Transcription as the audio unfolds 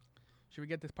Should we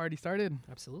get this party started?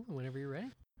 Absolutely, whenever you're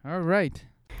ready. All right.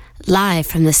 Live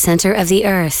from the center of the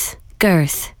earth,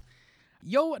 Girth.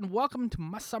 Yo, and welcome to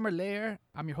My Summer Lair.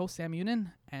 I'm your host, Sam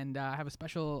Unin, and I have a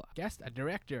special guest, a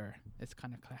director. It's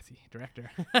kind of classy, director.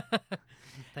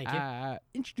 Thank you.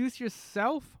 Introduce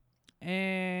yourself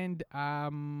and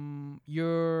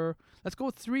let's go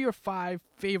with 3 or 5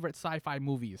 favorite sci-fi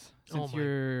movies. Since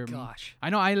you're gosh. I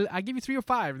know, I give you 3 or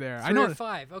 5 there. 3 I know or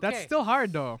 5, okay. That's still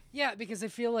hard, though. Yeah, because I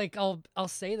feel like I'll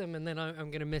say them, and then I'm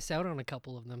going to miss out on a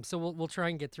couple of them. So we'll try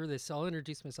and get through this. So I'll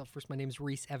introduce myself first. My name is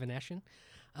Reese Eveneshen.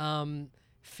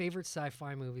 Favorite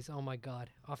sci-fi movies? Oh my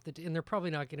God! And they're probably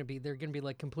not going to be. They're going to be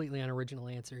like completely unoriginal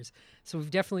answers. So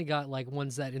we've definitely got like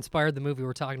ones that inspired the movie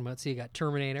we're talking about. So you got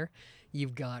Terminator,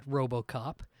 you've got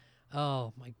RoboCop.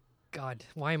 Oh my God!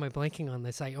 Why am I blanking on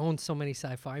this? I own so many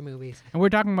sci-fi movies. And we're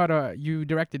talking about you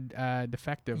directed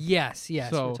Defective. Yes.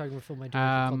 So, we're talking about a film I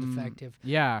directed called Defective.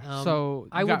 Yeah. So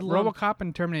I got RoboCop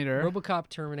and Terminator. RoboCop,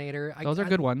 Terminator. Those are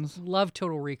good ones. Love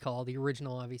Total Recall, the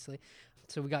original, obviously.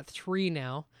 So we got 3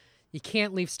 now. You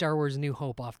can't leave Star Wars New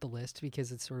Hope off the list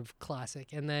because it's sort of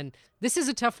classic. And then this is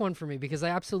a tough one for me because I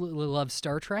absolutely love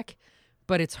Star Trek,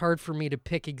 but it's hard for me to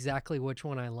pick exactly which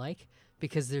one I like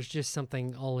because there's just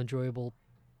something all enjoyable,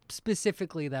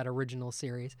 specifically that original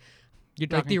series. You're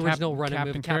like the original run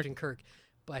Captain of Captain Kirk.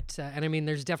 But and I mean,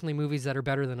 there's definitely movies that are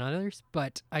better than others,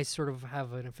 but I sort of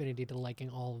have an affinity to liking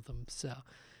all of them. So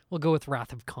we'll go with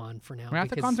Wrath of Khan for now.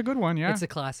 Wrath of Khan's a good one, yeah. It's a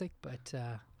classic, but...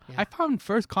 Yeah. I found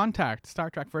Star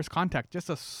Trek First Contact, just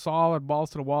a solid balls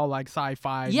to the wall like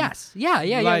sci-fi. Yes, yeah.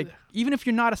 Like even if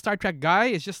you're not a Star Trek guy,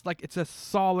 it's just like it's a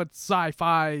solid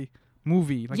sci-fi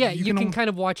movie. Like, you can kind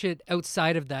of watch it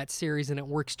outside of that series and it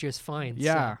works just fine.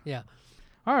 Yeah, so, yeah.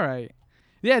 All right.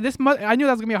 Yeah, I knew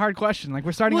that was gonna be a hard question. Like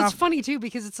we're starting off. Well, it's funny too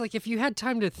because it's like if you had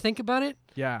time to think about it,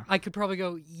 yeah, I could probably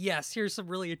go, yes, here's some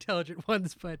really intelligent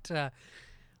ones, but I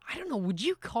don't know. Would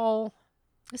you call?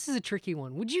 This is a tricky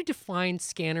one. Would you define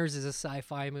Scanners as a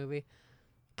sci-fi movie?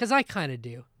 Because I kind of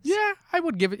do. Yeah, I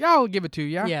would give it. Yeah, I'll give it to you.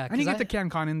 Yeah. Yeah. And you get the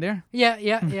CanCon in there.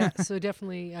 Yeah. So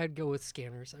definitely, I'd go with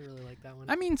Scanners. I really like that one.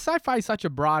 I mean, sci-fi is such a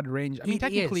broad range. I mean,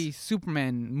 technically,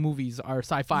 Superman movies are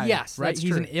sci-fi. Yes, right. That's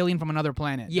He's true. an alien from another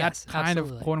planet. Yes, that kind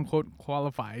absolutely. of quote unquote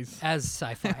qualifies as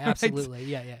sci-fi. Absolutely.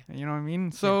 Yeah. You know what I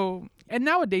mean? So, and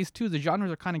nowadays too, the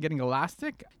genres are kind of getting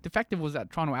elastic. Defective was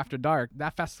at Toronto After Dark.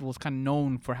 That festival is kind of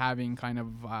known for having kind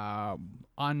of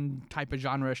on type of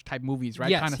genre-ish type movies, right?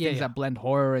 Yes, kind of things that blend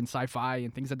horror and sci-fi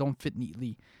and things that don't fit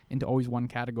neatly into always one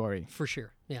category. For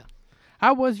sure. Yeah.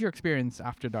 How was your experience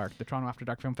After Dark, the Toronto After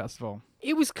Dark Film Festival?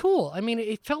 It was cool. I mean,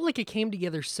 it felt like it came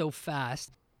together so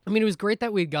fast. I mean, it was great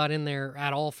that we got in there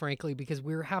at all, frankly, because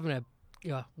we were having a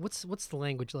what's the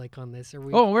language like on this?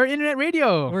 We're internet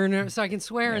radio. So I can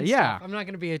swear and stuff. I'm not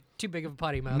going to be too big of a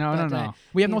potty mouth. No.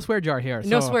 We have no swear jar here.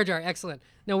 No swear jar. Excellent.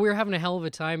 No, we were having a hell of a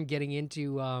time getting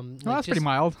into. That's pretty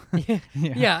mild.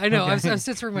 yeah, I know. Okay. I'm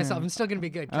censoring myself. I'm still going to be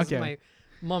good because my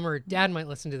mom or dad might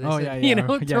listen to this. Oh,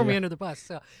 and, throw me under the bus.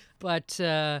 So, but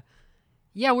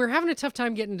we were having a tough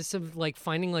time getting to some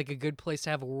finding a good place to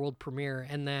have a world premiere.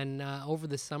 And then over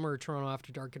the summer, Toronto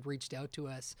After Dark had reached out to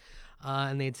us.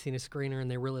 And they'd seen a screener and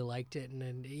they really liked it.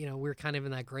 And we were kind of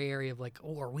in that gray area of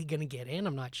are we going to get in?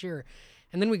 I'm not sure.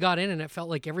 And then we got in and it felt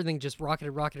like everything just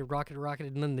rocketed.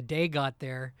 And then the day got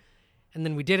there and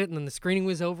then we did it and then the screening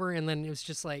was over. And then it was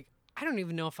just I don't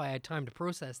even know if I had time to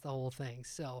process the whole thing.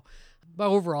 So, but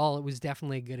overall, it was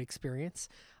definitely a good experience.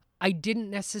 I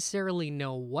didn't necessarily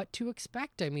know what to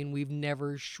expect. I mean, we've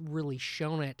never really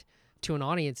shown it to an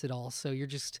audience at all. So you're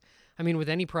just... I mean, with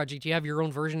any project, you have your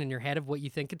own version in your head of what you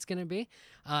think it's going to be.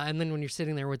 And then when you're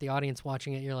sitting there with the audience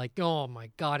watching it, you're like, oh,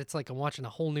 my God, it's like I'm watching a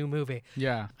whole new movie.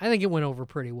 Yeah. I think it went over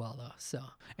pretty well, though. So.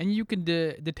 And you can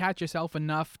detach yourself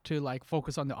enough to,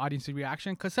 focus on the audience's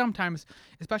reaction. Because sometimes,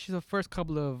 especially the first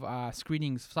couple of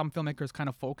screenings, some filmmakers kind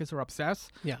of focus or obsess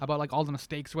about, all the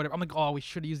mistakes or whatever. I'm like, oh, we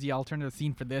should use the alternative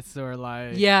scene for this or,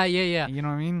 Yeah. You know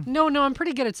what I mean? No, I'm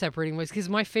pretty good at separating ways because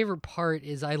my favorite part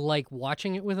is I like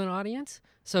watching it with an audience.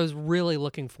 So I was really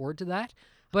looking forward to that.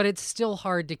 But it's still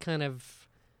hard to kind of,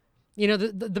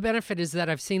 the benefit is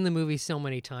that I've seen the movie so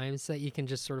many times that you can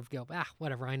just sort of go,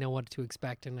 whatever, I know what to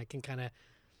expect and I can kind of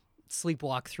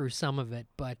sleepwalk through some of it.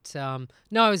 But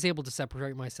no, I was able to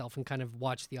separate myself and kind of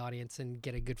watch the audience and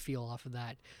get a good feel off of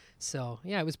that. So,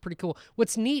 yeah, it was pretty cool.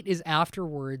 What's neat is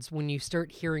afterwards when you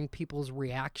start hearing people's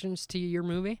reactions to your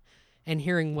movie and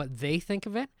hearing what they think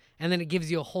of it, and then it gives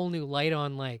you a whole new light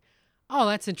on oh,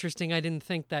 that's interesting. I didn't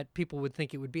think that people would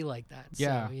think it would be like that.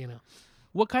 Yeah. So,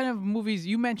 What kind of movies?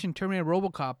 You mentioned Terminator,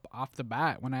 RoboCop off the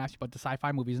bat when I asked you about the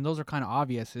sci-fi movies, and those are kind of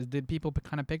obvious. Did people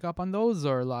kind of pick up on those,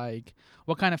 or like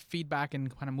what kind of feedback and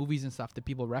kind of movies and stuff did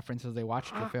people reference as they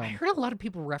watched the film? I heard a lot of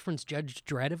people reference Judge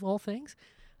Dredd of all things,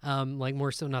 like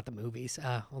more so not the movies,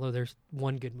 although there's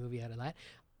one good movie out of that,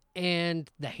 and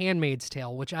The Handmaid's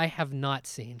Tale, which I have not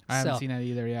seen. I haven't seen that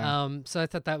either. Yeah. So I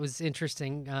thought that was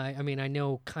interesting. I mean, I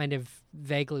know kind of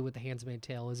vaguely what The Handmaid's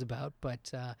Tale is about,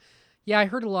 but. Yeah, I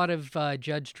heard a lot of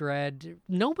Judge Dredd.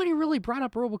 Nobody really brought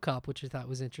up RoboCop, which I thought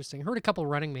was interesting. Heard a couple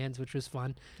Running Mans, which was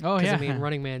fun. Oh, yeah. I mean,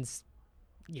 Running Man's,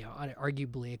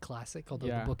 arguably a classic, although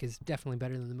the book is definitely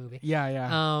better than the movie. Yeah,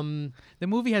 yeah. The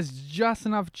movie has just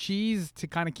enough cheese to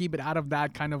kind of keep it out of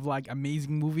that kind of like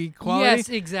amazing movie quality. Yes,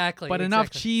 exactly. But enough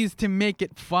cheese to make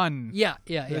it fun. Yeah.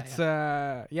 It's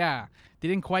they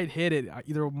didn't quite hit it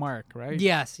either mark, right?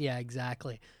 Yes, yeah,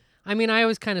 exactly. I mean, I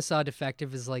always kind of saw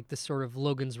Defective as like the sort of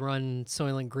Logan's Run,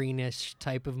 Soylent Greenish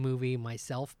type of movie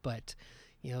myself, but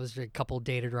there's a couple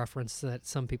dated references that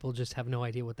some people just have no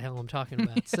idea what the hell I'm talking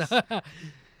about. So.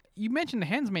 You mentioned The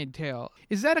Handmaid's Tale.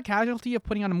 Is that a casualty of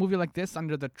putting on a movie like this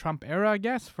under the Trump era, I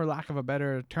guess, for lack of a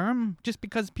better term? Just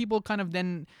because people kind of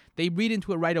then they read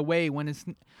into it right away when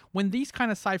these kind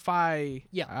of sci-fi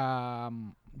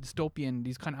dystopian,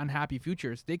 these kind of unhappy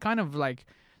futures, they're kind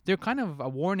of a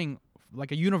warning,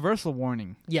 like a universal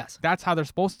warning. Yes. That's how they're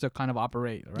supposed to kind of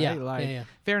operate, right? Yeah,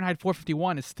 Fahrenheit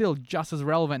 451 is still just as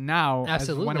relevant now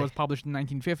as when it was published in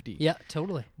 1950. Yeah,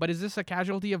 totally. But is this a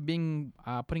casualty of being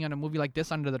putting on a movie like this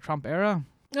under the Trump era?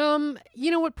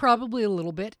 You know what? Probably a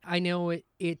little bit. I know it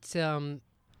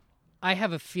I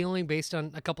have a feeling based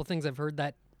on a couple things I've heard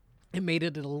that it made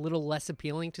it a little less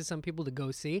appealing to some people to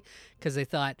go see because they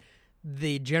thought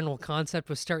the general concept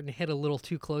was starting to hit a little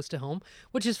too close to home,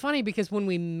 which is funny because when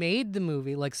we made the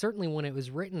movie, like certainly when it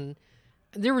was written,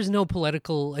 there was no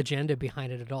political agenda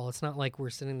behind it at all. It's not like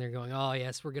we're sitting there going, oh,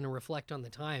 yes, we're going to reflect on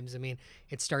the times. I mean,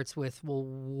 it starts with, well,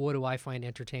 what do I find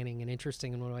entertaining and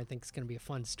interesting and what do I think is going to be a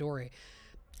fun story?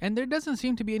 And there doesn't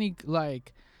seem to be any,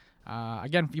 like,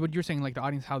 again, what you're saying, like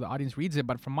how the audience reads it,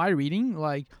 but from my reading,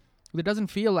 like, it doesn't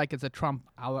feel like it's a Trump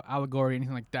allegory or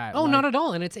anything like that. Oh, not at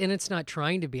all. And it's not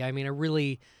trying to be. I mean,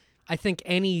 I think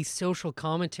any social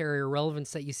commentary or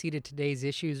relevance that you see to today's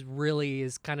issues really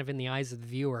is kind of in the eyes of the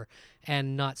viewer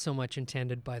and not so much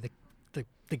intended by the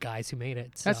guys who made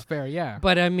it. So. That's fair, yeah.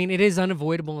 But I mean, it is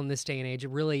unavoidable in this day and age. It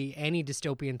really, any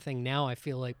dystopian thing now, I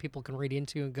feel like people can read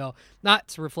into and go,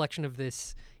 it's a reflection of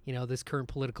this, this current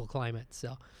political climate.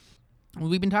 So.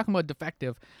 We've been talking about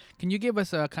Defective. Can you give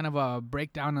us a kind of a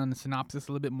breakdown on the synopsis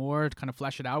a little bit more to kind of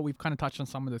flesh it out? We've kind of touched on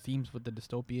some of the themes with the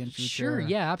dystopian future. Sure,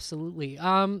 yeah, absolutely.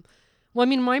 Well, I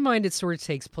mean, in my mind, it sort of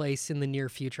takes place in the near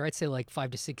future. I'd say like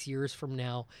 5 to 6 years from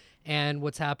now. And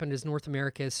what's happened is North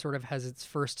America has its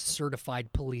first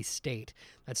certified police state.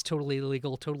 That's totally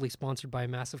illegal, totally sponsored by a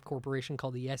massive corporation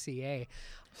called the SEA.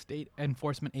 State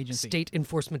Enforcement Agency. State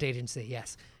Enforcement Agency,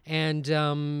 yes. And,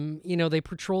 they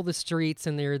patrol the streets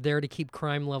and they're there to keep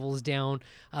crime levels down.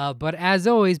 But as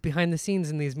always, behind the scenes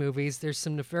in these movies, there's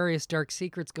some nefarious dark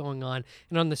secrets going on.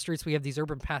 And on the streets, we have these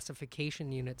urban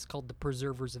pacification units called the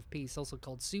Preservers of Peace, also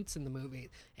called Suits in the movie.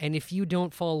 And if you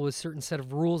don't follow a certain set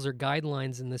of rules or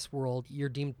guidelines in this world, you're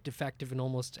deemed defective and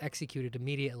almost executed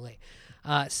immediately.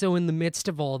 So in the midst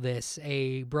of all this,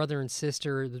 a brother and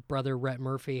sister, the brother Rhett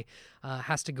Murphy,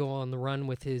 has to go on the run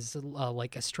with his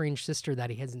estranged sister that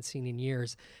he hasn't seen in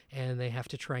years, and they have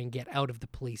to try and get out of the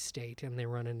police state, and they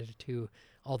run into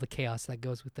all the chaos that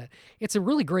goes with that. It's a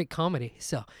really great comedy.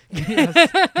 So,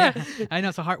 I know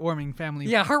it's a heartwarming family.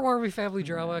 Yeah, heartwarming family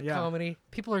drama comedy.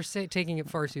 People are taking it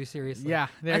far too seriously. Yeah,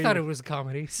 I thought it was a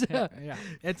comedy. So. Yeah,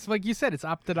 it's like you said, it's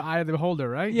up to the eye of the beholder,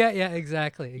 right? Yeah,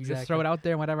 exactly. You just throw it out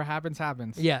there, and whatever happens,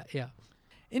 happens. Yeah.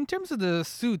 In terms of the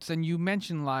suits, and you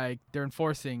mentioned like they're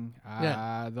enforcing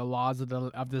the laws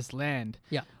of this land.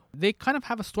 Yeah. They kind of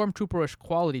have a stormtrooperish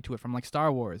quality to it from like Star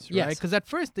Wars, right? Because at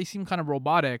first they seem kind of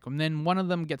robotic, and then one of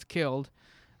them gets killed.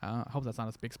 I hope that's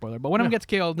not a big spoiler, but one of them gets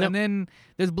killed, and then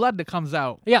there's blood that comes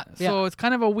out. Yeah. So it's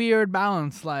kind of a weird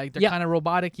balance. Like they're kind of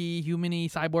robotic-y, human-y,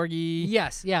 cyborg-y.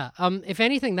 Yes, yeah. If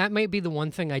anything, that might be the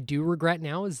one thing I do regret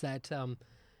now is that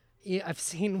I've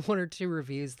seen one or two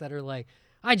reviews that are like,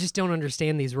 I just don't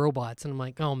understand these robots. And I'm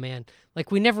like, oh man,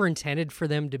 like we never intended for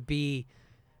them to be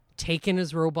taken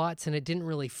as robots, and it didn't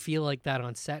really feel like that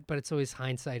on set, but it's always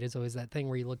hindsight is always that thing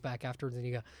where you look back afterwards and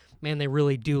you go, man, they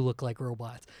really do look like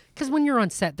robots. Because when you're on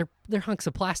set, they're hunks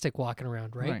of plastic walking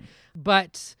around, right?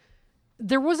 But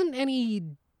there wasn't any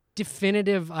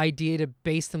definitive idea to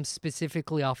base them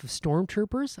specifically off of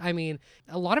stormtroopers. I mean,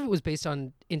 a lot of it was based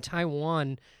on, in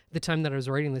Taiwan, the time that I was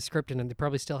writing the script, and they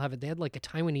probably still have it. They had like a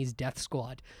Taiwanese death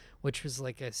squad, which was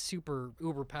like a super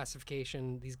uber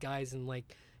pacification. These guys in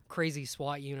like crazy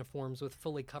SWAT uniforms with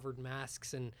fully covered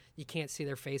masks, and you can't see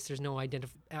their face. There's no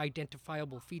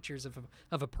identifiable features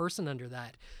of a person under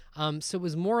that. So it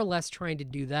was more or less trying to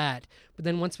do that. But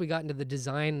then once we got into the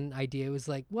design idea, it was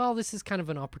like, well, this is kind of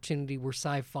an opportunity. We're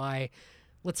sci-fi.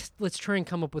 Let's try and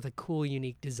come up with a cool,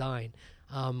 unique design,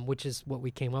 which is what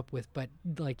we came up with. But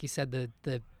like you said,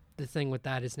 the thing with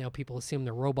that is now people assume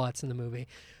they're robots in the movie.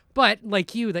 But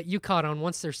like you, that you caught on,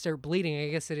 once they start bleeding, I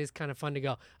guess it is kind of fun to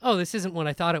go, oh, this isn't what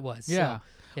I thought it was. Yeah. So,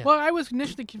 yeah. Well, I was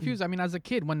initially confused. I mean, as a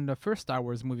kid, when the first Star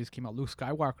Wars movies came out, Luke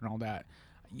Skywalker and all that,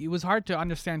 it was hard to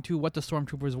understand, too, what the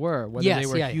stormtroopers were, whether they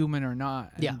were human or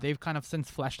not. And they've kind of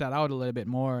since fleshed that out a little bit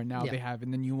more. And now they have,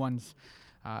 in the new ones,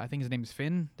 I think his name is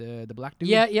Finn, the black dude.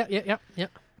 Yeah.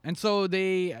 And so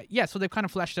they've kind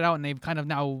of fleshed it out, and they've kind of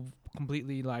now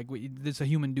completely like there's a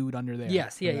human dude under there.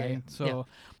 Yes, yeah, right? yeah. So,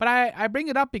 but I bring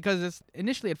it up because it's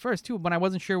initially at first too, when I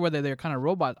wasn't sure whether they're kind of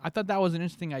robots, I thought that was an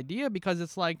interesting idea because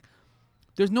it's like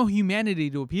there's no humanity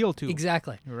to appeal to.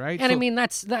 Exactly. Right. And I mean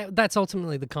that's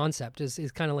ultimately the concept is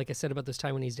kind of like I said about those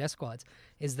Taiwanese death squads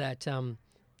is that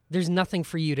there's nothing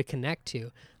for you to connect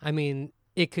to. I mean,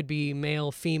 it could be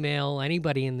male, female,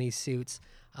 anybody in these suits,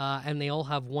 and they all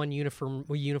have one uniform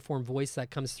voice that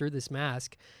comes through this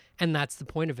mask. And that's the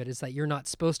point of it, is that you're not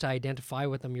supposed to identify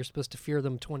with them. You're supposed to fear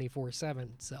them 24/7.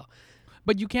 So,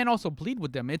 but you can also bleed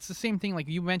with them. It's the same thing like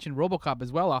you mentioned RoboCop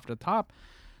as well off the top.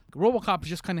 RoboCop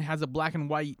just kind of has a black and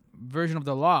white version of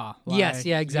the law. Like, yes,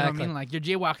 yeah, exactly. You know what I mean? Like,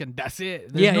 you're jaywalking, that's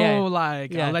it. There's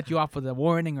I'll let you off with a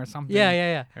warning or something.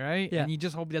 Yeah. Right? Yeah. And you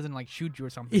just hope he doesn't, like, shoot you or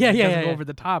something. Yeah, He doesn't go yeah. over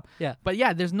the top. Yeah. But,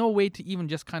 yeah, there's no way to even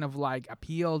just kind of, like,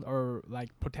 appeal or, like,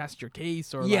 protest your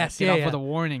case or, yes, like, get off with a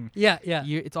warning. Yeah.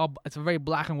 It's a very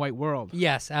black and white world.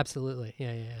 Yes, absolutely.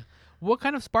 Yeah. What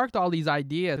kind of sparked all these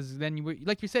ideas? Then,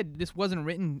 like you said, this wasn't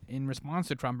written in response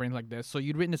to Trump or anything like this. So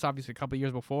you'd written this obviously a couple of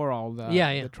years before all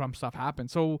the Trump stuff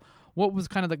happened. So what was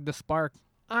kind of like the spark?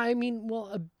 I mean, well,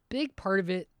 a big part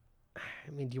of it. I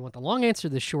mean, do you want the long answer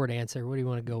or the short answer? What do you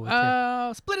want to go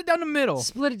with? Split it down the middle.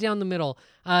 Split it down the middle.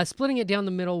 Splitting it down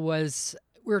the middle was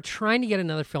we were trying to get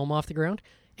another film off the ground,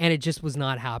 and it just was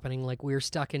not happening. Like we were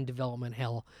stuck in development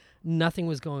hell. Nothing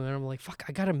was going on. I'm like, fuck,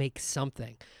 I got to make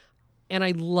something. And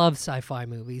I love sci-fi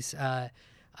movies. I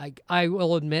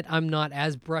will admit I'm not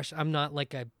as brushed. I'm not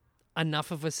like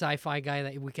enough of a sci-fi guy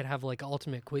that we could have like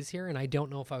ultimate quiz here, and I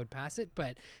don't know if I would pass it,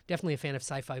 but definitely a fan of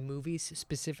sci-fi movies,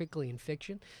 specifically in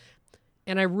fiction.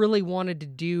 And I really wanted to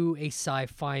do a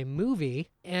sci-fi movie,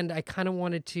 and I kind of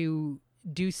wanted to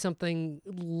do something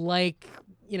like,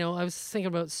 I was thinking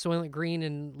about Soylent Green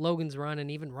and Logan's Run and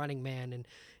even Running Man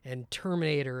and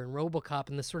Terminator and RoboCop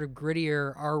and the sort of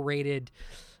grittier, R-rated,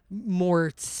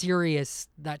 more serious,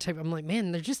 that type. I'm like,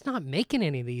 man, they're just not making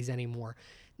any of these anymore.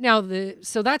 Now,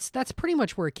 so that's pretty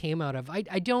much where it came out of. I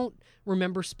don't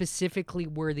remember specifically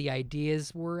where the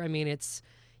ideas were. I mean, it's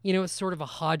sort of a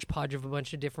hodgepodge of a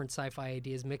bunch of different sci-fi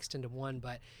ideas mixed into one,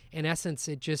 but in essence,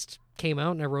 it just came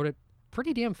out, and I wrote it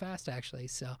pretty damn fast, actually.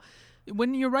 So,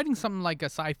 when you're writing something like a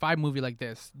sci-fi movie like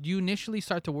this, do you initially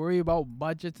start to worry about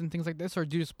budgets and things like this, or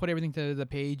do you just put everything to the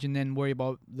page and then worry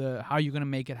about how you're going to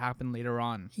make it happen later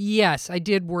on? Yes, I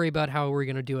did worry about how we're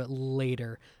going to do it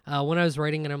later. When I was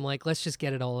writing it, I'm like, let's just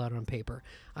get it all out on paper.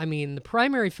 I mean, the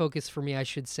primary focus for me, I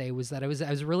should say, was that I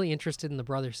was really interested in the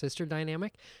brother-sister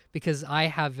dynamic because I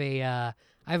have about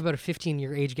a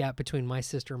 15-year age gap between my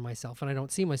sister and myself, and I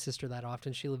don't see my sister that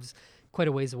often. She lives quite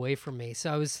a ways away from me.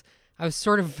 So I was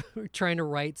sort of trying to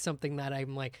write something that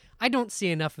I'm like, I don't see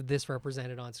enough of this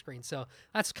represented on screen. So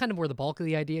that's kind of where the bulk of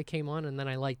the idea came on. And then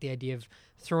I liked the idea of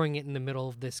throwing it in the middle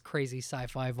of this crazy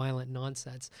sci-fi violent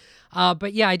nonsense.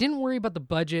 But yeah, I didn't worry about the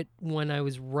budget when I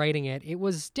was writing it. It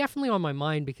was definitely on my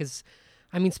mind because,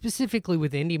 I mean, specifically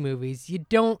with indie movies, you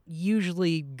don't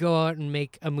usually go out and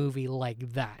make a movie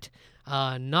like that.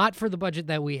 Not for the budget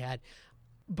that we had.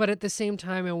 But at the same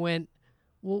time, I went,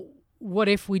 well, what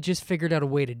if we just figured out a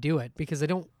way to do it? Because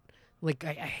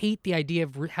I hate the idea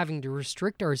of having to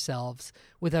restrict ourselves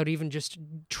without even just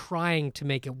trying to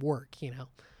make it work,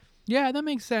 Yeah, that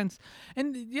makes sense.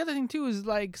 And the other thing, too, is,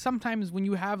 like, sometimes when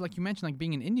you have, like you mentioned, like,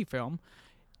 being an indie film,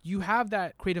 you have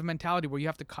that creative mentality where you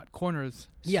have to cut corners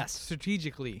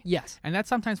strategically. Yes. And that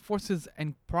sometimes forces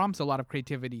and prompts a lot of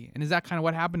creativity. And is that kind of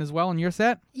what happened as well in your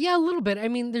set? Yeah, a little bit. I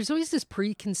mean, there's always this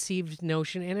preconceived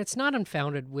notion, and it's not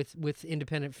unfounded with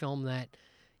independent film that,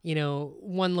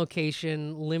 one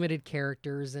location, limited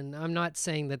characters, and I'm not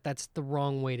saying that that's the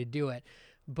wrong way to do it,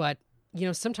 but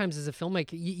sometimes as a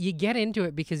filmmaker, you get into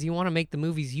it because you want to make the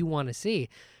movies you want to see.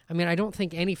 I mean, I don't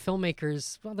think any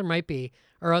filmmakers, well, there might be,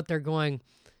 are out there going,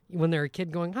 when they're a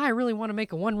kid going, I really want to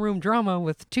make a one-room drama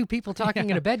with two people talking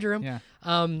in a bedroom. Yeah.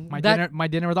 My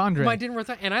dinner with Andre.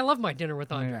 And I love My Dinner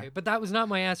with Andre, Yeah. but that was not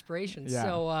my aspiration. Yeah.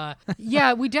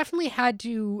 So, we definitely had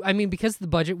to, I mean, because of the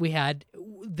budget we had,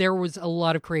 there was a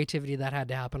lot of creativity that had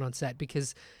to happen on set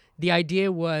because the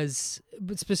idea was,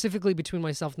 specifically between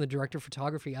myself and the director of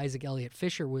photography, Isaac Elliott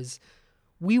Fisher, was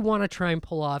we want to try and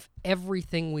pull off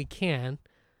everything we can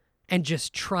and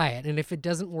just try it. And if it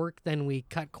doesn't work, then we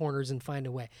cut corners and find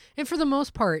a way. And for the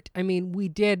most part, I mean, we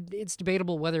did, it's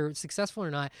debatable whether it's successful or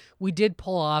not, we did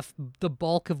pull off the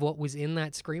bulk of what was in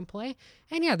that screenplay.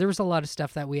 And yeah, there was a lot of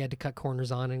stuff that we had to cut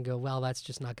corners on and go, well, that's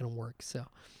just not going to work. So,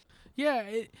 yeah.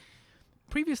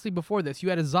 Previously, before this, you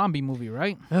had a zombie movie,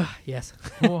 right? Yes.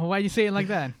 Well, why do you say it like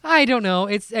that? I don't know.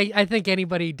 I think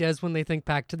anybody does when they think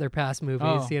back to their past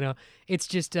movies, Oh. It's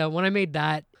just when I made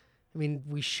that, I mean,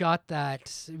 we shot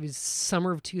that, it was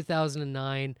summer of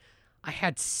 2009. I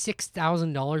had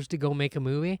 $6,000 to go make a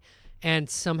movie, and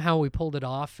somehow we pulled it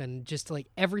off, and just like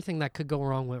everything that could go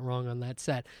wrong went wrong on that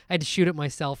set. I had to shoot it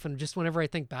myself, and just whenever I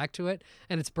think back to it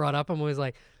and it's brought up, I'm always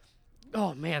like,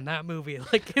 oh man, that movie.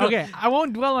 Okay, I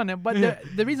won't dwell on it, but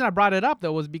the reason I brought it up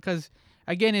though was because,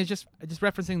 again, it's just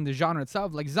referencing the genre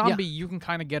itself. Like zombie, you can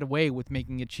kind of get away with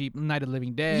making it cheap. Night of the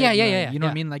Living Dead. Yeah. You know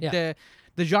what I mean? Like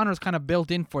the genre is kind of built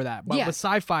in for that. But with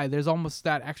sci-fi, there's almost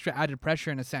that extra added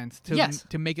pressure in a sense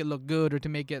to make it look good or to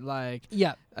make it like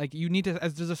you need to.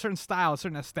 There's a certain style, a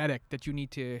certain aesthetic that you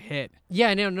need to hit.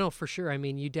 Yeah, no, for sure. I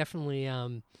mean, you definitely.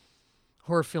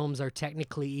 Horror films are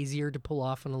technically easier to pull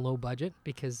off on a low budget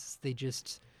because they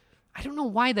just, I don't know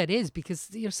why that is, because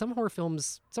some horror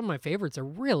films, some of my favorites are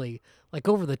really like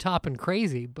over the top and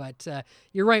crazy, but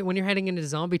you're right, when you're heading into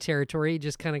zombie territory, you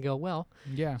just kind of go, well,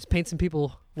 just paint some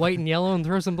people white and yellow and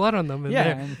throw some blood on them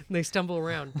and they stumble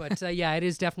around. But it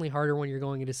is definitely harder when you're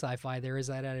going into sci-fi. There is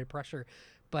that added pressure.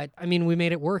 But I mean, we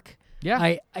made it work.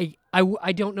 Yeah.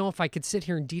 I don't know if I could sit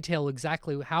here and detail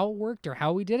exactly how it worked or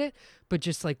how we did it, but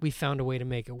just like we found a way to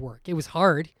make it work. It was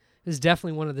hard. It was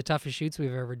definitely one of the toughest shoots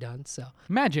we've ever done. So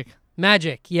Magic,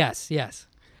 yes.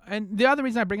 And the other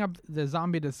reason I bring up the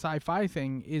zombie to sci-fi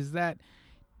thing is that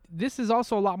this is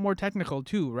also a lot more technical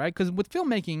too, right? Because with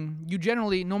filmmaking, you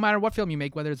generally, no matter what film you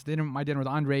make, whether it's My Dinner with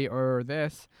Andre or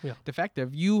this,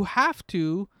 Defective, you have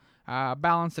to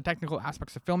balance the technical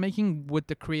aspects of filmmaking with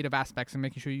the creative aspects and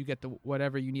making sure you get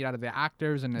whatever you need out of the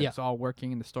actors and it's all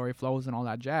working and the story flows and all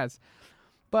that jazz.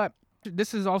 But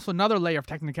this is also another layer of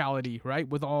technicality, right?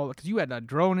 With all, because you had a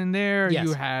drone in there,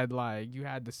 you had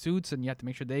the suits, and you had to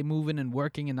make sure they moving and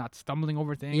working and not stumbling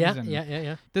over things.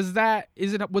 Yeah.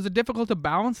 Was it difficult to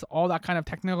balance all that kind of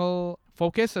technical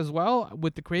focus as well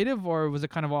with the creative, or was it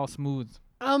kind of all smooth?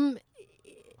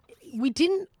 We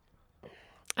didn't.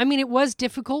 I mean, it was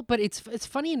difficult, but it's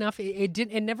funny enough. It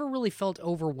never really felt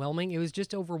overwhelming. It was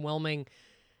just overwhelming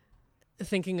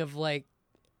thinking of like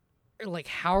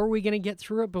how are we going to get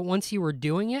through it? But once you were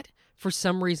doing it, for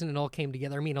some reason, it all came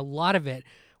together. I mean, a lot of it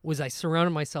was I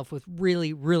surrounded myself with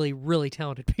really, really, really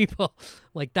talented people.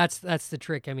 Like that's the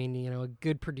trick. I mean, a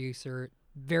good producer,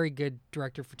 very good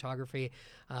director of photography,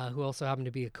 who also happened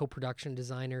to be a co-production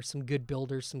designer, some good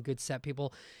builders, some good set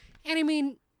people. And I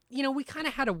mean, we kind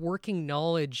of had a working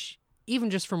knowledge,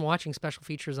 even just from watching special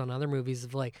features on other movies,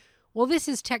 of like, well, this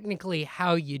is technically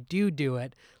how you do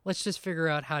it. Let's just figure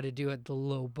out how to do it the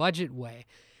low budget way.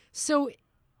 So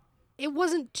it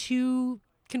wasn't too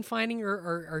confining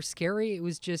or scary. It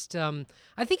was just,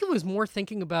 I think it was more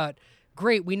thinking about,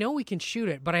 great, we know we can shoot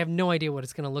it, but I have no idea what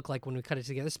it's going to look like when we cut it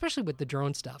together, especially with the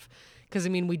drone stuff. Because, I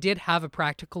mean, we did have a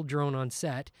practical drone on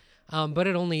set, but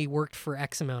it only worked for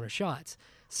X amount of shots.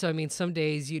 So, I mean, some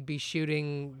days you'd be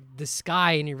shooting the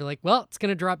sky and you're like, well, it's going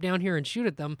to drop down here and shoot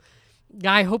at them.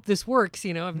 I hope this works.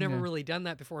 I've never really done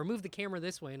that before. Move the camera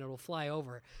this way and it'll fly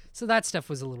over. So that stuff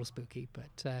was a little spooky.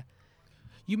 But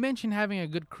you mentioned having a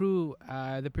good crew,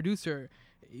 the producer.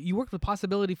 You worked with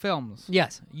Possibility Films.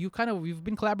 Yes. You've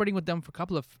been collaborating with them for a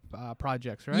couple of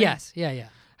projects, right? Yes. Yeah.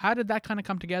 How did that kind of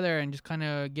come together, and just kind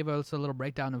of give us a little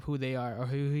breakdown of who they are or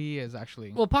who he is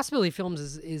actually? Well, Possibility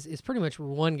Films is pretty much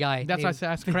one guy. That's why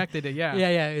I corrected it, yeah.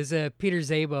 Yeah, it was Peter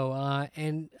Szabo.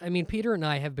 And, I mean, Peter and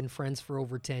I have been friends for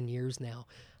over 10 years now.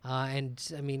 And,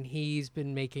 I mean, he's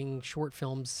been making short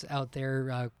films out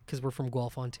there because we're from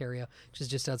Guelph, Ontario, which is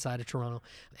just outside of Toronto.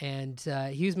 And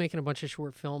he was making a bunch of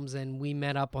short films, and we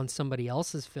met up on somebody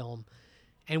else's film.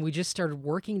 And we just started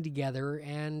working together,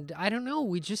 and I don't know,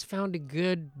 we just found a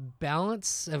good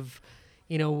balance of,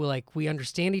 like we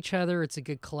understand each other. It's a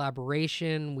good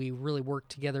collaboration. We really work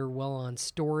together well on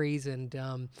stories.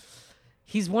 And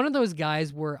he's one of those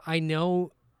guys where I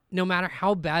know no matter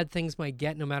how bad things might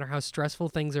get, no matter how stressful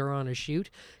things are on a shoot,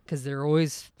 because they're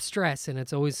always stress and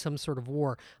it's always some sort of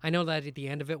war, I know that at the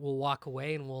end of it, we'll walk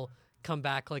away and we'll come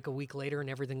back like a week later and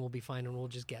everything will be fine and we'll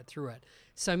just get through it.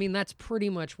 So, I mean, that's pretty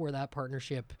much where that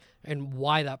partnership and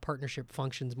why that partnership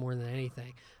functions more than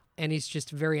anything. And he's just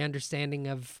very understanding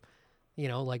of,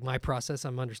 like my process,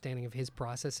 I'm understanding of his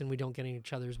process, and we don't get in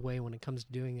each other's way when it comes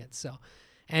to doing it. So,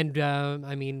 and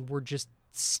I mean, we're just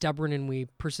stubborn and we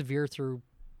persevere through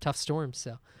tough storms.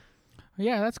 So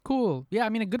yeah, that's cool. Yeah, I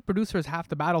mean, a good producer is half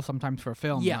the battle sometimes for a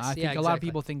film. Yes, I think a lot of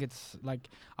people think it's like,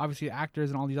 obviously actors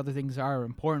and all these other things are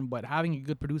important, but having a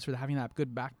good producer, having that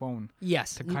good backbone,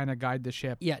 to kind of guide the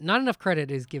ship. Yeah, not enough credit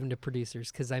is given to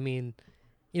producers, because I mean,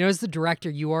 as the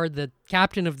director, you are the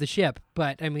captain of the ship,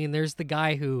 but I mean, there's the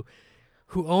guy who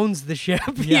owns the ship,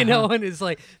 and is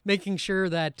like making sure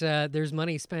that there's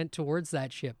money spent towards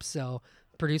that ship. So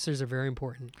producers are very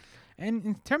important. And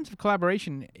in terms of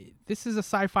collaboration, this is a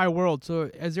sci-fi world. So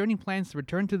is there any plans to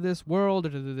return to this world or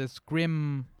to this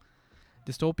grim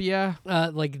dystopia?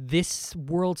 Like this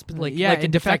world, like a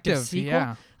Defective sequel?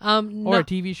 Yeah. Or a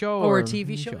TV show. Or a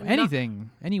TV show.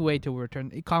 Anything. Any way to return.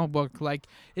 A comic book. Like,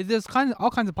 there's all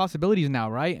kinds of possibilities now,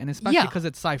 right? And especially because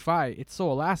it's sci-fi. It's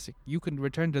so elastic. You can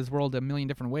return to this world a million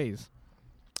different ways.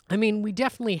 I mean, we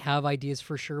definitely have ideas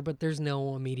for sure, but there's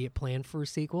no immediate plan for a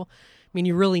sequel. I mean,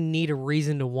 you really need a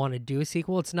reason to want to do a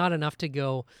sequel. It's not enough to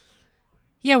go,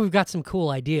 yeah, we've got some cool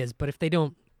ideas, but if they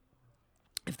don't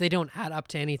add up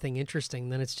to anything interesting,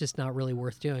 then it's just not really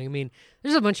worth doing. I mean,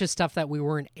 there's a bunch of stuff that we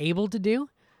weren't able to do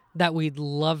that we'd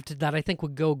loved, that I think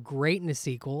would go great in a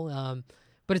sequel.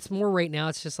 But it's more right now,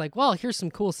 it's just like, well, here's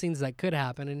some cool scenes that could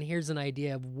happen, and here's an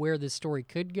idea of where this story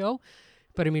could go.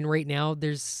 But I mean, right now,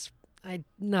 I'm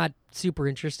not super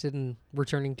interested in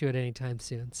returning to it anytime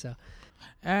soon. So,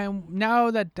 now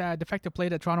that Defective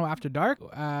played at Toronto After Dark,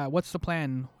 what's the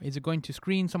plan? Is it going to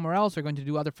screen somewhere else, or going to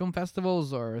do other film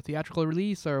festivals, or a theatrical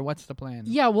release, or what's the plan?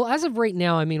 Yeah, well, as of right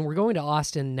now, I mean, we're going to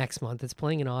Austin next month. It's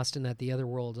playing in Austin at the Other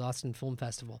World Austin Film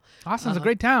Festival. Austin's a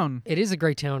great town. It is a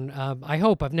great town. I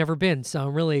hope. I've never been, so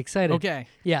I'm really excited. Okay.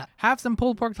 Yeah. Have some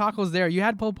pulled pork tacos there. You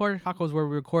had pulled pork tacos where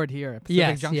we record here at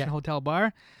Pacific Junction Hotel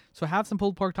Bar. So have some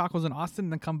pulled pork tacos in Austin,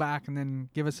 and then come back and then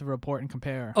give us a report and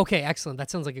compare. Okay, excellent. That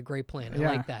sounds like a great plan. I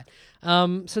like that.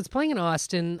 So it's playing in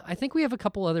Austin. I think we have a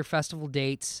couple other festival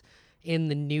dates in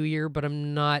the new year, but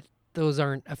those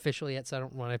aren't official yet, so I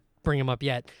don't want to bring them up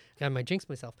yet. I might jinx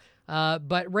myself.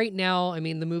 But right now, I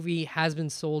mean, the movie has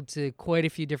been sold to quite a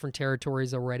few different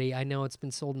territories already. I know it's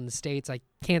been sold in the States. I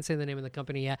can't say the name of the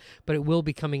company yet, but it will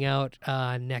be coming out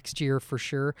next year for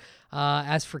sure.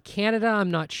 As for Canada,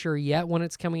 I'm not sure yet when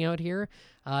it's coming out here.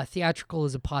 Theatrical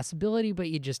is a possibility, but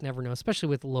you just never know, especially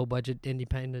with low-budget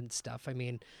independent stuff. I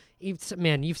mean, you've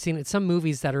seen it. Some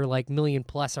movies that are like $1 million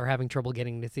plus are having trouble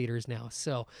getting into theaters now.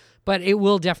 So, but it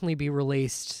will definitely be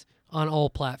released on all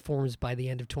platforms by the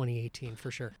end of 2018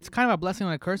 for sure. It's kind of a blessing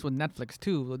and a curse with Netflix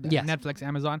too. Yes. Netflix,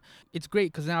 Amazon. It's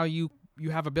great because now you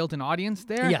have a built-in audience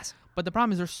there. Yes. But the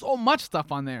problem is there's so much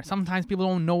stuff on there. Sometimes people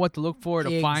don't know what to look for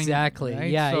to find. Exactly.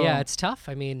 Right? Yeah, it's tough.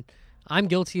 I mean, I'm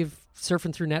guilty of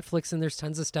surfing through Netflix, and there's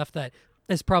tons of stuff that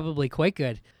is probably quite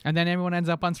good. And then everyone ends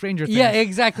up on Stranger Things. Yeah,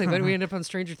 exactly. But we end up on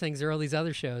Stranger Things or all these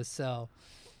other shows. So.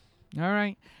 All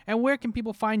right. And where can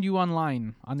people find you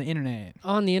online, on the internet?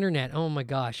 On the internet. Oh, my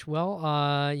gosh.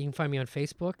 Well, you can find me on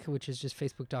Facebook, which is just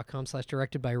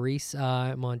facebook.com/directed by Reese.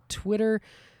 I'm on Twitter.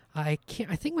 I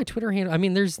think my Twitter handle, I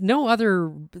mean, there's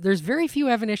very few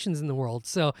Eveneshens in the world.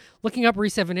 So looking up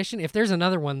Reese Eveneshen, if there's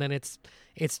another one, then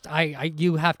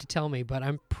you have to tell me, but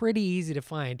I'm pretty easy to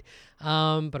find.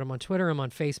 But I'm on Twitter, I'm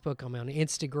on Facebook, I'm on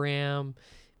Instagram,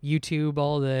 YouTube,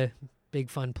 all the big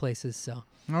fun places. So.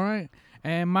 All right.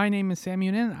 And my name is Sam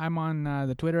Yunin. I'm on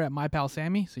the Twitter at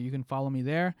MyPalSammy, so you can follow me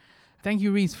there. Thank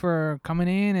you, Reese, for coming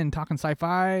in and talking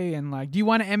sci-fi. And do you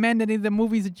want to amend any of the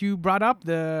movies that you brought up?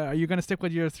 Are you going to stick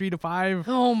with your 3 to 5?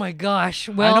 Oh my gosh!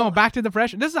 Well, I know. Back to the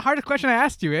fresh. This is the hardest question I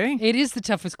asked you, eh? It is the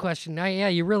toughest question. Yeah,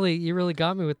 you really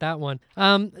got me with that one.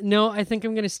 No, I think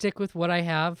I'm going to stick with what I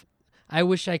have. I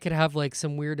wish I could have like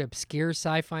some weird obscure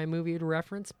sci-fi movie to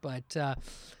reference, but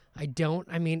I don't.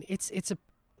 I mean, it's a.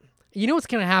 You know what's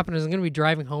going to happen is I'm going to be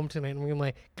driving home tonight and I'm going to be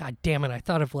like, God damn it, I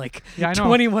thought of like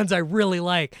 20 ones I really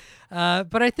like.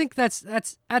 But I think that's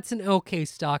an okay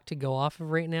stock to go off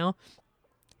of right now.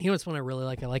 You know what's one I really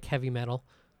like? I like heavy metal.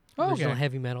 Original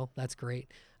heavy metal. That's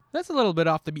great. That's a little bit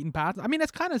off the beaten path. I mean,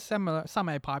 it's kind of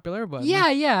semi-popular, but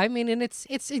yeah. I mean, and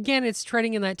it's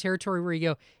treading in that territory where you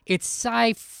go, it's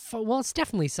sci-fi. Well, it's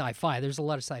definitely sci-fi. There's a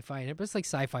lot of sci-fi in it, but it's like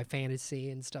sci-fi fantasy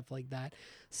and stuff like that.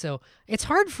 So it's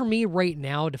hard for me right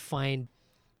now to find,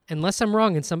 unless I'm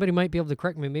wrong, and somebody might be able to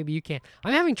correct me. Maybe you can.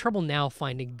 I'm having trouble now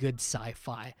finding good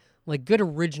sci-fi, like good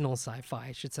original sci-fi,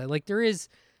 I should say. Like there is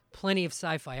plenty of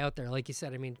sci-fi out there, like you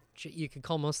said. I mean, you could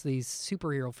call most of these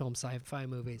superhero film sci-fi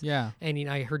movies. Yeah. And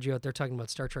I heard you out there talking about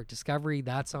Star Trek Discovery.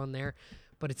 That's on there,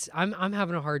 but I'm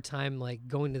having a hard time like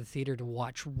going to the theater to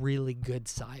watch really good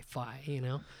sci-fi.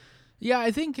 Yeah,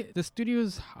 I think the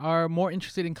studios are more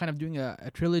interested in kind of doing a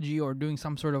trilogy or doing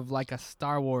some sort of like a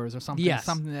Star Wars or something, Yes.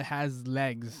 something that has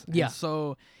legs. Yeah. And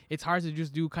so it's hard to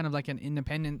just do kind of like an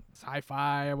independent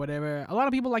sci-fi or whatever. A lot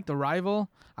of people like The Rival.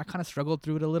 I kind of struggled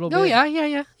through it a little bit. Oh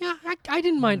yeah. I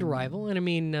didn't mind Arrival, and I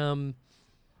mean,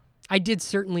 I did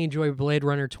certainly enjoy Blade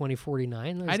Runner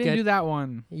 2049. I didn't do that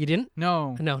one. You didn't?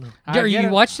 No. No. I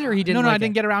Watched it, or he didn't? No, like I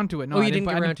didn't get around to it. No, you didn't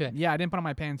get around to it. Yeah, I didn't put on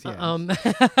my pants yet.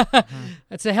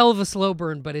 It's a hell of a slow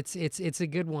burn, but it's a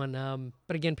good one.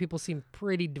 But again, people seem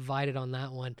pretty divided on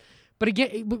that one. But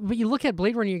again, but you look at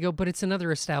Blade Runner, and you go, but it's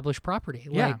another established property.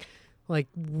 Yeah. Like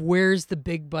where's the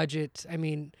big budget? I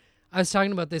mean, I was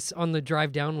talking about this on the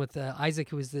drive down with Isaac,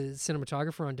 who was the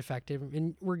cinematographer on Defective,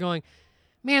 and we're going,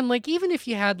 man, like even if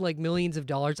you had like millions of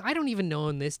dollars, I don't even know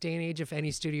in this day and age if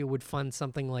any studio would fund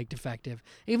something like Defective.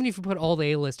 Even if you put all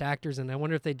the A-list actors in, I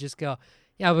wonder if they'd just go,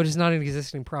 yeah, but it's not an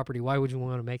existing property. Why would you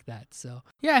want to make that? So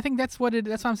yeah, I think that's what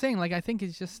I'm saying. Like I think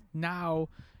it's just now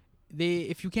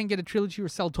if you can't get a trilogy or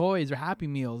sell toys or Happy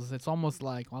Meals, it's almost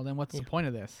like, well, then what's the point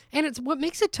of this? And it's what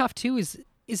makes it tough too is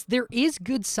there is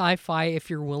good sci-fi if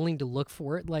you're willing to look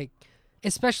for it, like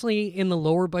especially in the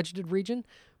lower budgeted region,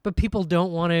 but people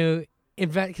don't want to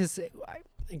invest because,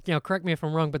 correct me if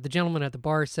I'm wrong, but the gentleman at the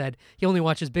bar said he only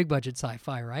watches big budget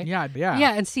sci-fi, right? Yeah.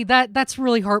 Yeah, and see that's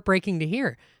really heartbreaking to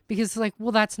hear. Because it's like,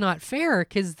 well, that's not fair,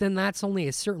 because then that's only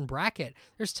a certain bracket.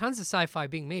 There's tons of sci-fi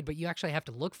being made, but you actually have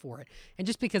to look for it. And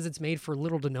just because it's made for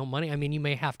little to no money, I mean, you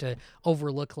may have to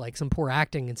overlook like some poor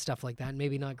acting and stuff like that, and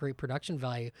maybe not great production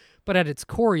value. But at its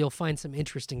core, you'll find some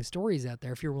interesting stories out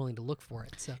there if you're willing to look for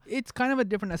it. So it's kind of a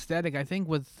different aesthetic, I think,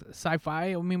 with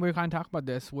sci-fi. I mean, we're kind of talking about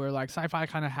this, where like sci-fi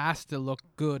kind of has to look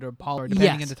good or polished,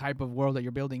 depending on the type of world that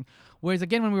you're building. Whereas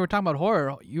again, when we were talking about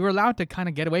horror, you were allowed to kind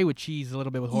of get away with cheese a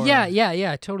little bit with horror.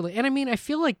 Yeah, totally. And I mean, I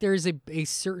feel like there's a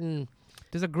certain...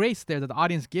 There's a grace there that the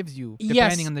audience gives you,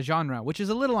 depending on the genre, which is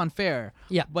a little unfair.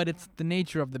 Yeah. But it's the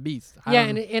nature of the beast.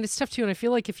 And it's tough, too. And I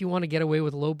feel like if you want to get away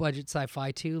with low-budget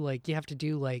sci-fi, too, like, you have to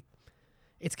do, like...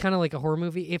 It's kind of like a horror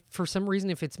movie. If for some reason,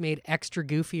 if it's made extra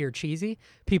goofy or cheesy,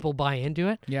 people buy into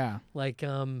it. Yeah. Like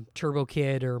Turbo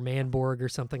Kid or Manborg or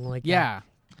something like that. Yeah.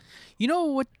 You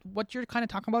know what you're kind of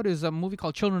talking about is a movie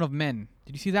called Children of Men.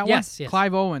 Did you see that one? Yes.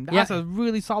 Clive Owen. That's a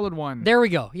really solid one. There we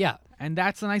go. Yeah. And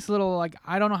that's a nice little, like,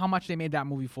 I don't know how much they made that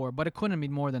movie for, but it couldn't have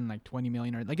been more than like 20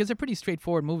 million or like, it's a pretty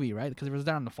straightforward movie, right? Because it was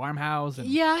down in the farmhouse. And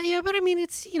Yeah, but I mean,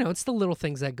 it's, it's the little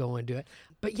things that go into it.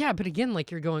 But yeah, but again, like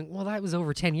you're going, well, that was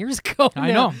over 10 years ago.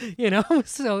 I know.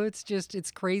 So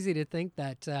it's crazy to think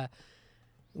that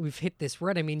we've hit this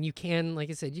rut. I mean, you can, like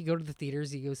I said, you go to the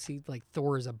theaters, you go see like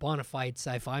Thor is a bona fide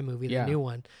sci-fi movie, the new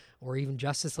one, or even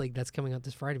Justice League that's coming out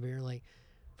this Friday, but you're like,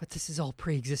 but this is all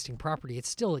pre-existing property. It's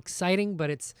still exciting, but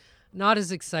it's not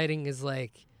as exciting as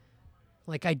like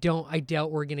I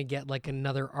doubt we're going to get like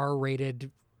another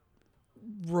R-rated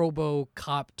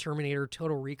RoboCop, Terminator,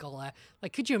 Total Recall.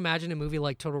 Like, could you imagine a movie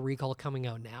like Total Recall coming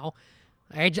out now?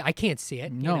 I can't see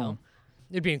it. No.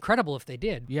 It'd be incredible if they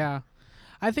did. Yeah.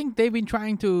 I think they've been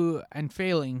trying to, and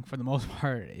failing for the most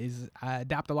part, is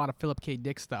adapt a lot of Philip K.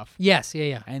 Dick stuff. Yes,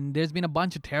 yeah. And there's been a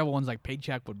bunch of terrible ones like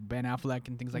Paycheck with Ben Affleck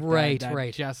and things like that.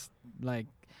 Right. Just like,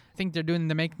 I think they're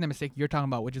making the mistake you're talking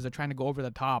about, which is they're trying to go over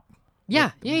the top.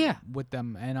 Yeah. With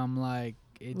them. And I'm like...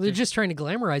 They're just trying to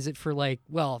glamorize it for like,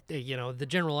 well, the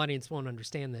general audience won't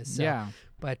understand this. So. Yeah.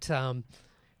 But,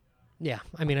 yeah,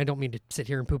 I mean, I don't mean to sit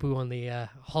here and poo-poo on the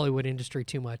Hollywood industry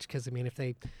too much because, I mean, if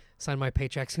they sign my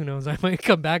paychecks, who knows, I might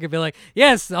come back and be like,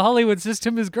 yes, the Hollywood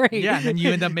system is great. Yeah, and then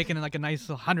you end up making like a nice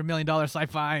 $100 million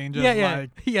sci-fi and just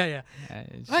Yeah.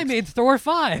 I made Thor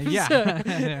 5. Yeah.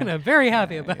 And I'm very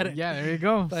happy about it. Yeah, there you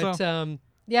go. But,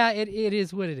 yeah, it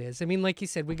is what it is. I mean, like you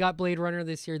said, we got Blade Runner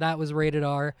this year. That was rated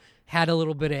R, had a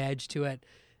little bit of edge to it.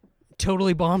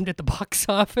 totally bombed at the box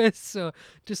office. So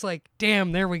just like,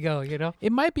 damn, there we go, you know?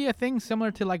 It might be a thing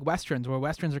similar to like Westerns, where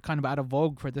Westerns are kind of out of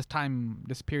vogue for this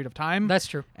period of time. That's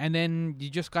true. And then you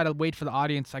just got to wait for the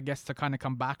audience, I guess, to kind of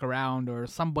come back around, or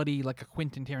somebody like a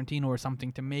Quentin Tarantino or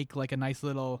something to make like a nice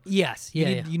little... Yes,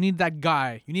 You need that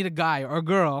guy. You need a guy or a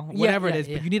girl, whatever it is,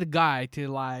 but you need a guy to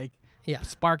like... Yeah.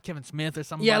 Spark Kevin Smith or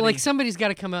somebody. Yeah, like somebody's got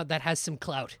to come out that has some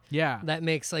clout. Yeah. That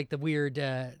makes like the weird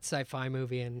sci-fi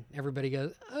movie and everybody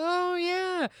goes, oh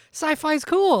yeah, sci-fi's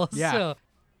cool. Yeah. So,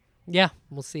 yeah,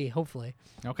 we'll see, hopefully.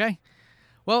 Okay.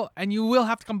 Well, and you will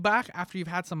have to come back after you've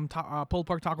had some pulled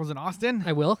pork tacos in Austin.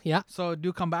 I will, yeah. So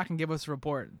do come back and give us a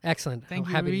report. Excellent. Thank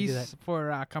you, happy Reese, to do that.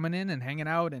 for coming in and hanging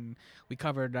out. And we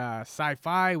covered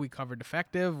sci-fi, we covered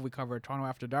Defective, we covered Toronto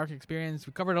After Dark experience.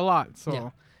 We covered a lot. So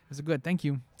it was good. Thank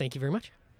you. Thank you very much.